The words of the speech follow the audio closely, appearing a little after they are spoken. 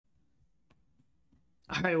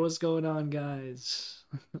Alright, what's going on, guys?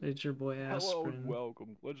 It's your boy Hello and Aspirin.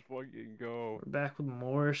 welcome. Let's fucking go. We're back with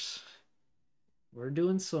Morse. We're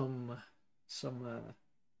doing some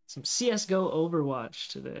CS:GO Overwatch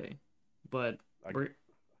today, but I, we're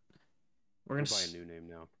I'm gonna gonna buy a new name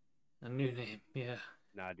now. a new name. Yeah,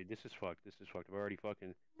 Nah, dude, this is fucked. This is fucked.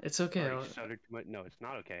 it's I've okay. already stuttered too much. No, it's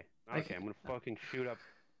not okay. Not I okay. I'm gonna fucking shoot up.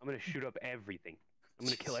 I'm gonna shoot up everything. I'm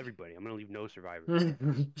gonna kill everybody. I'm gonna leave no survivors.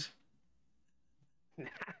 can...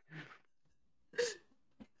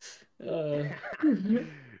 uh,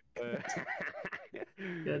 Uh,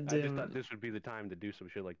 God I just damn thought it. this would be the time to do some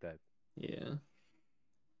shit like that. Yeah,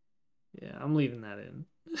 yeah. I'm leaving that in.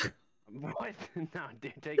 What? No,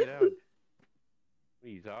 dude, take it out. What are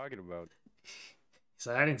you talking about?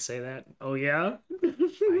 So I didn't say that. Oh yeah.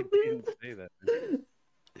 I didn't say that.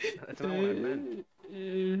 That's not what I meant.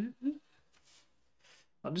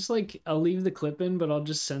 I'll leave the clip in, but I'll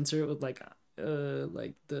just censor it with like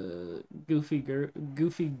the goofy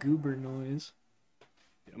goober noise.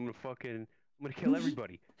 I'm gonna kill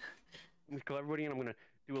everybody. I'm gonna kill everybody, and I'm gonna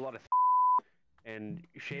do a lot of and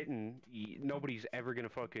shit, and nobody's ever gonna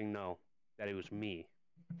fucking know that it was me.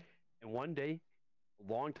 And one day,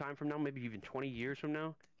 a long time from now, maybe even 20 years from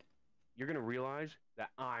now, you're gonna realize that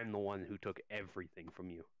I'm the one who took everything from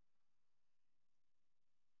you.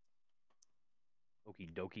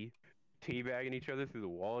 Okie dokie. Teabagging each other through the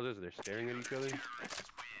walls as they're staring at each other.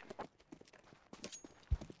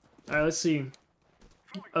 All right, let's see.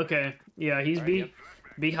 Okay, yeah, he's All right, yep.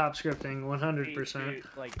 B hop scripting Hey, 100%, dude,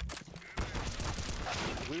 like,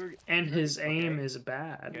 we were. and his aim Okay, is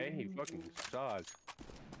bad. okay, he fucking sucks.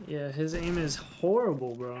 Yeah, his aim is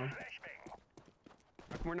horrible, bro.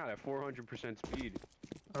 How come we're not at 400% speed?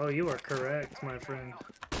 Oh, you are correct, my friend.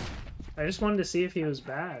 I just wanted to see if he was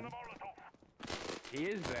bad. He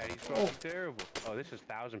is bad. He's fucking terrible. Oh, this is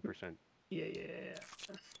 1000%. Yeah, yeah,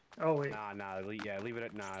 yeah. Oh wait. Nah, yeah, leave it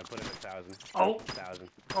at, nah, put it at 1000. Oh, 1000.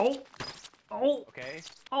 oh, oh, Okay?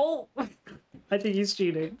 oh. I think he's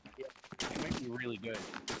cheating. Yeah, it might be really good.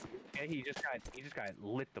 Okay, he just got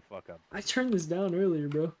lit the fuck up. I turned this down earlier,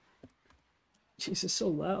 bro. Jeez, it's so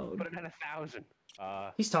loud. Put it at 1000.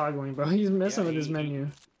 He's toggling, bro. He's messing Yeah, with his menu.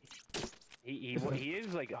 he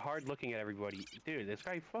is like hard looking at everybody. Dude, this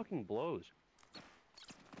guy fucking blows.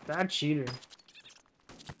 Bad cheater.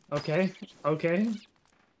 Okay, okay,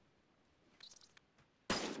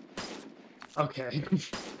 okay.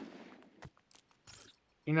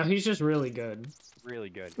 You know, he's just really good. Really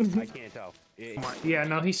good. I can't tell. Yeah,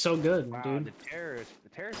 no, he's so good, Wow, dude. the terrorists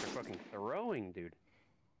are fucking throwing, dude.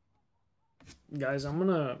 Guys, I'm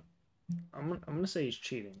gonna say he's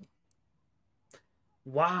cheating.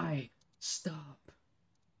 Why? Stop.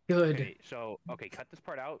 Good. Okay, so okay, cut this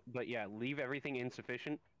part out, but yeah, leave everything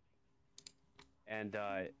insufficient, and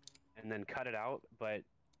then cut it out. But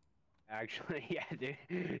actually, yeah, dude,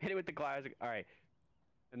 hit it with the classic. All right,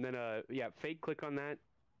 and then yeah, fake click on that.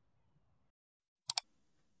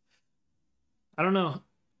 I don't know.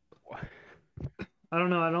 I don't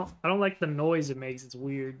know. I don't like the noise it makes. It's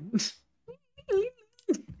weird.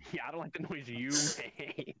 Yeah, I don't like the noise you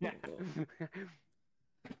made.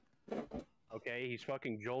 Okay, he's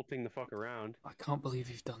fucking jolting the fuck around. I can't believe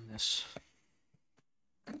you've done this.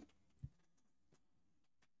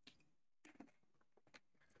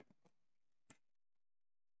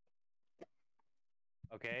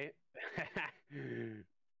 Okay.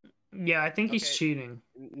 Yeah, I think he's Okay. cheating.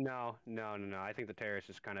 No. I think the terrorists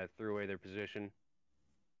just kind of threw away their position.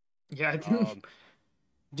 Yeah, I think.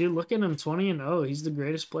 Dude, look at him, 20-0. He's the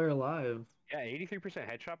greatest player alive. Yeah, 83%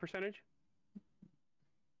 headshot percentage.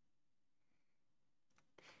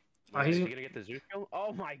 Yeah, is He's he gonna get the Zeus kill?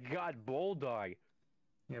 Oh my God, Bulldog.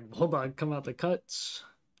 yeah, Bulldog come out the cuts.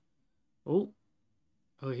 Oh,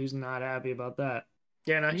 oh, he's not happy about that.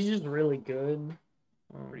 Yeah, no, he's just really good.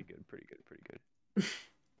 Pretty good, pretty good, pretty good.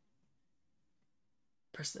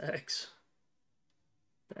 Press the X.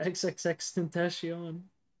 The XXX Tentacion.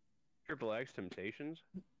 Triple X Temptations.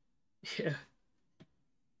 Yeah.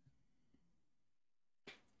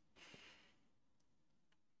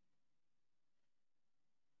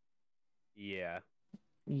 Yeah.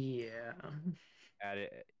 Yeah. Add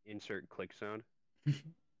it. Insert click sound.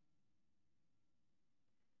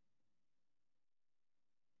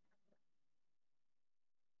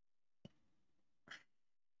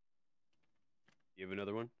 You have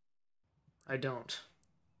another one? I don't.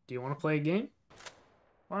 Do you want to play a game?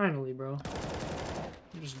 Finally, bro.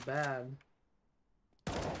 You're just bad.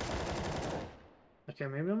 Okay,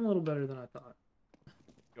 maybe I'm a little better than I thought.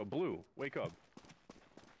 Yo, Blue, wake up.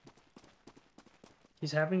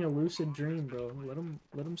 He's having a lucid dream, bro. Let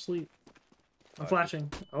him sleep. I'm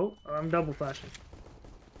flashing. Oh, I'm double flashing.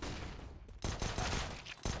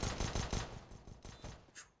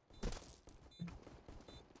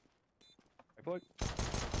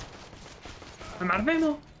 I'm out of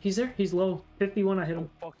ammo. He's there. He's low. 51. I hit him.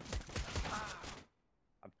 Fuck.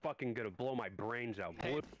 I'm fucking gonna blow my brains out.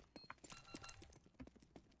 Hey. Blue.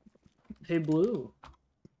 Hey, Blue.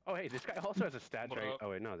 Oh, hey, this guy also has a stat What trait. up? Oh,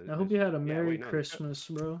 wait, no. I hope you had a yeah, Merry wait, no, Christmas,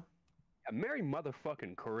 bro. A Merry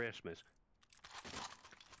motherfucking Christmas.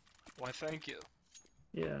 Why, thank you.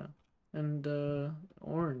 Yeah. And,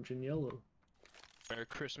 orange and yellow. Merry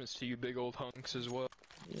Christmas to you big old hunks as well.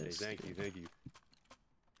 Yes. Hey, thank you, thank you.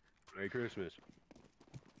 Merry Christmas.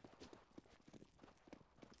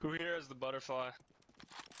 Who here has the butterfly?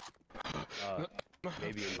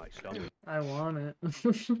 Maybe in my stomach. I want it.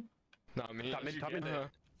 Not me. Top mid, top mid.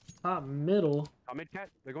 Top middle. Top mid, cat.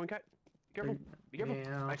 They're going cat. Be careful. Be careful.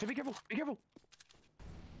 Yeah. I said be careful. Be careful.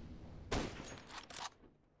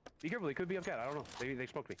 Be careful. They could be up cat. I don't know. They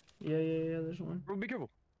smoked me. Yeah, there's one. Bro, be careful.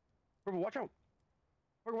 Bro, watch out.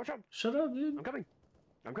 Bro, watch out. Shut up, dude. I'm coming.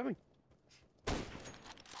 I'm coming.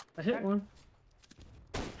 I hit one.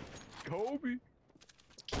 Kobe.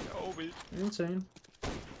 Kobe. You're insane.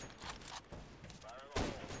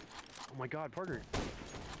 Oh my god, Parker.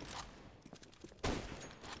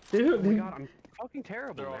 Dude. Oh my god, I'm fucking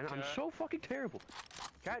terrible, They're all man. I'm cat. so fucking terrible.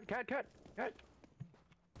 Cat, cat, cat, cat.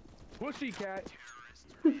 Pussy cat.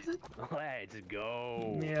 Let's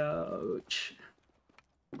go. Ouch.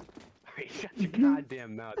 Shut your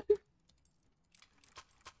goddamn mouth.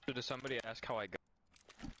 Did somebody ask how I got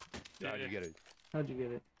How'd you get it? How'd you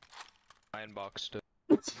get it? I unboxed it?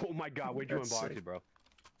 Oh my god, where'd you That's unbox sick. it, bro?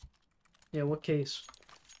 Yeah, what case?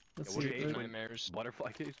 Let's what see. do you ate? Nightmares.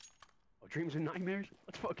 Butterfly case? Oh, dreams and nightmares?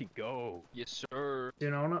 Let's fucking go. Yes, sir.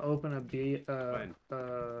 Dude, I wanna open a When?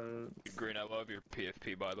 Green, I love your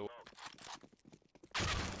PFP, by the way.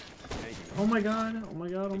 Thank you. Oh my god, oh my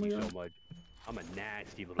god, oh Thank my you god. so much. I'm a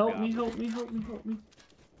nasty little Help me, goblin. help me, help me, help me.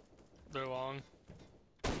 They're long.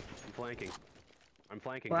 I'm flanking. I'm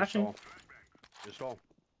flanking. Flashing. Just stall.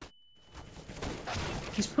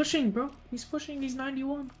 He's pushing, bro. He's pushing. He's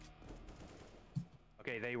 91.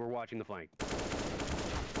 Okay, they were watching the flank.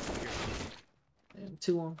 And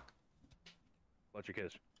too long. Let your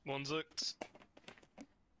kiss. One's licked.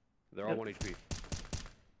 They're all Yep. 1 HP.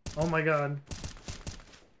 Oh my god.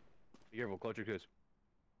 Be careful, clutch your kiss.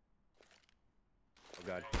 Oh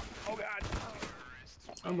god. Oh god!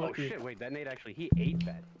 I'm Oh lucky. shit, wait, that nade actually, he ate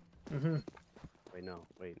that. Mm-hmm. Wait, no,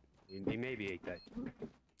 wait. He maybe ate that.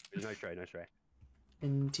 Nice try, nice try.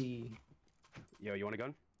 NT. Yo, you want a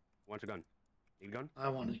gun? Wants a gun? Need a gun? I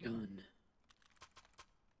want a gun.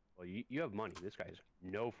 Well, you have money. This guy has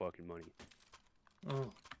no fucking money.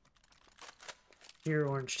 Oh. Here,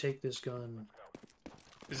 Orange, take this gun.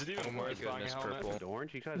 Is it even Oh my worth buying a Goodness, helmet? purple. The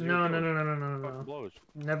orange? He has No, zero no, kills. no, no, no, no, Fucking no. blows.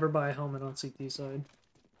 Never buy a helmet on CT side.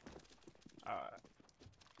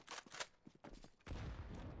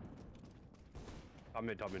 Top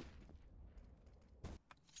mid, top mid.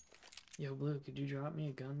 Yo, Blue, could you drop me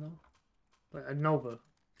a gun, though? Like, a Nova.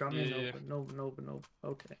 Drop me a Yeah. Nova. Nova.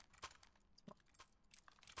 Okay.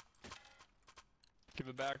 Give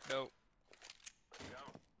it back, though.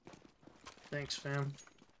 Thanks, fam.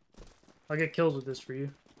 I'll get kills with this for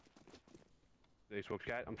you. They smoked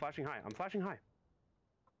cat. I'm flashing high. I'm flashing high.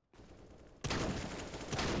 I'm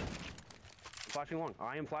flashing long.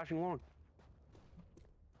 I am flashing long.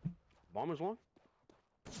 Bomb is long?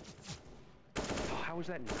 Oh, how is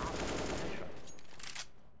that not a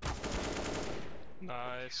headshot?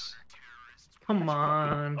 Nice. Come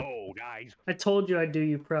on. Oh, guys. I told you I'd do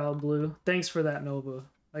you proud, Blue. Thanks for that, Nova.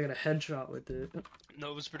 I got a headshot with it.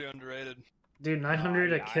 Nova's pretty underrated. Dude,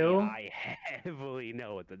 900 a kill? I heavily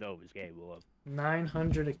know what the Nova's capable of.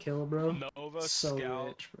 900 a kill, bro. Nova So Scout.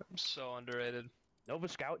 rich, bro. So underrated. Nova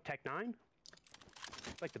Scout Tech 9?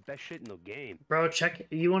 It's like the best shit in the game. Bro, check.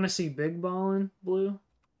 You want to see big ballin', Blue?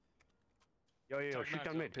 Yo, Tech shoot 9's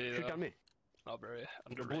down mid. OP, Shoot though. down mid. Not very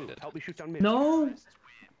Blue, underrated. help me shoot down mid. No!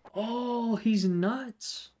 Oh, he's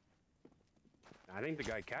nuts. I think the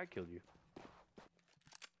guy cat killed you.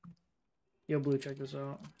 Yo, Blue, check this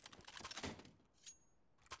out.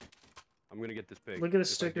 I'm gonna get this pig. Look at the If I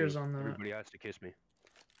stickers do, on that. Everybody has to kiss me.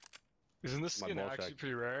 Isn't this My skin ball actually sack.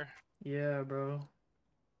 pretty rare? Yeah, bro.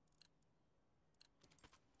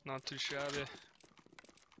 Not too shabby.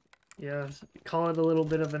 Yeah, call it a little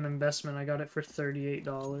bit of an investment. I got it for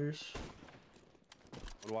 $38.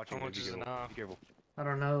 I'm watching. How much Be is it careful. now? Be careful. I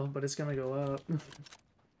don't know, but it's gonna go up. Is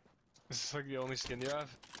this like the only skin you have?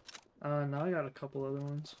 Now I got a couple other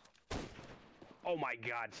ones. Oh my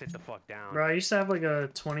god, sit the fuck down. Bro, I used to have like a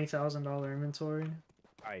 $20,000 inventory.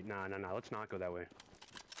 Alright, nah, let's not go that way.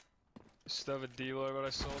 Still have a dealer, but I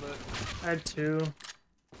sold it. I had two.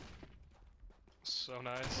 So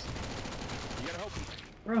nice. You gotta help me.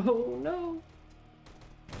 Bro, no.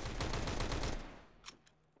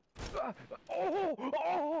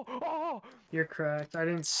 Oh! You're cracked. I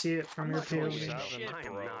didn't see it from I'm your not going POV. A. POV. Shit, I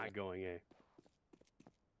am bro. not going A.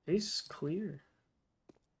 He's clear.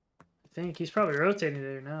 I think he's probably rotating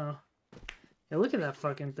there now. Yeah, look at that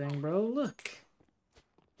fucking thing, bro. Look.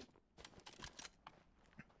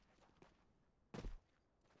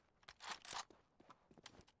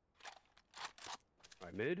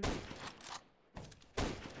 Alright, mid.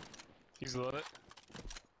 He's lit.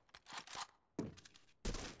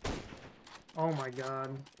 Oh my god.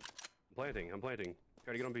 I'm planting.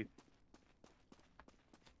 Try to get on B.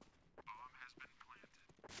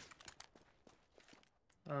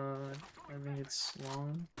 I think it's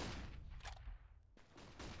long.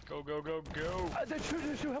 Go, go, go, go. There's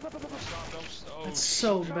two. Help. Stop, don't stop. Oh, That's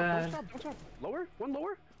so shit. bad. Don't stop. Lower? One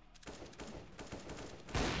lower?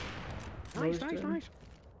 Lower's Nice. dead.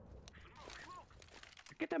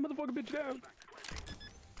 Get that motherfucking bitch down.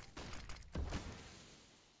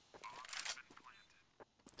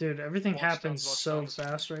 Dude, everything Watch happens stuns, watch so stuns.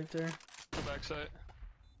 fast right there. Go back side.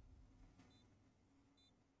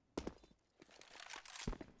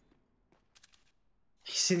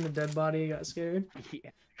 He seen the dead body, he got scared. Yeah.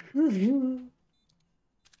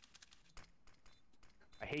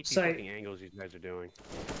 I hate these Sight. fucking angles these guys are doing.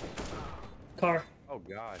 Car. Oh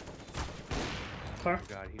god. Car. Oh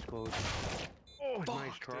god, he's close. Oh,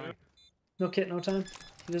 nice Fuck, try. dude. No kit, no time.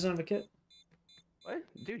 He doesn't have a kit. What?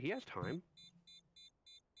 Dude, he has time.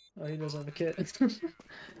 Oh, he does have a kit.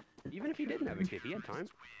 Even if he didn't have a kid, he had time.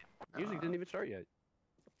 Music didn't even start yet.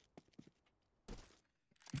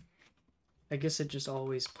 I guess it just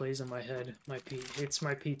always plays in my head. It's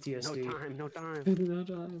my No PTSD. time. No time.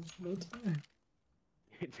 No time.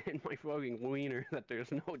 It's in my fucking wiener that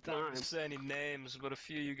there's no Not time. gonna say any names, but a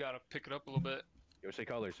few you gotta pick it up a little bit. Yo, say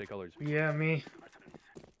colors. Yeah, me.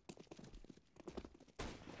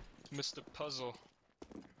 Mr. Puzzle.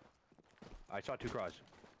 I saw two cross.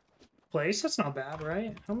 Place? That's not bad,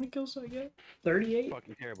 right? How many kills did I get? 38?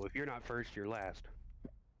 Fucking terrible. If you're not first, you're last.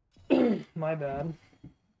 My bad.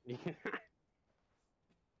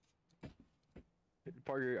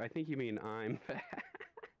 Parker, I think you mean I'm fat.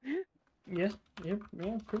 Yeah,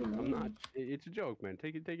 pretty much. I'm not. It's a joke, man.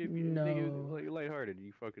 Take it No. lighthearted.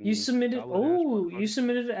 You fucking. You submitted. solid-ass Oh, motherfucker. you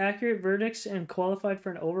submitted accurate verdicts and qualified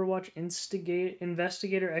for an Overwatch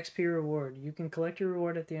Investigator XP reward. You can collect your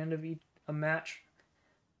reward at the end of a match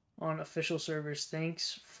on official servers.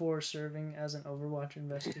 Thanks for serving as an Overwatch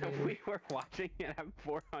investigator. We were watching it at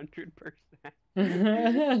 400%.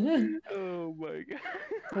 Well, Oh my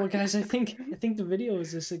god. guys, I think the video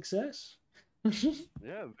is a success.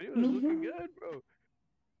 Yeah, video's looking good, bro.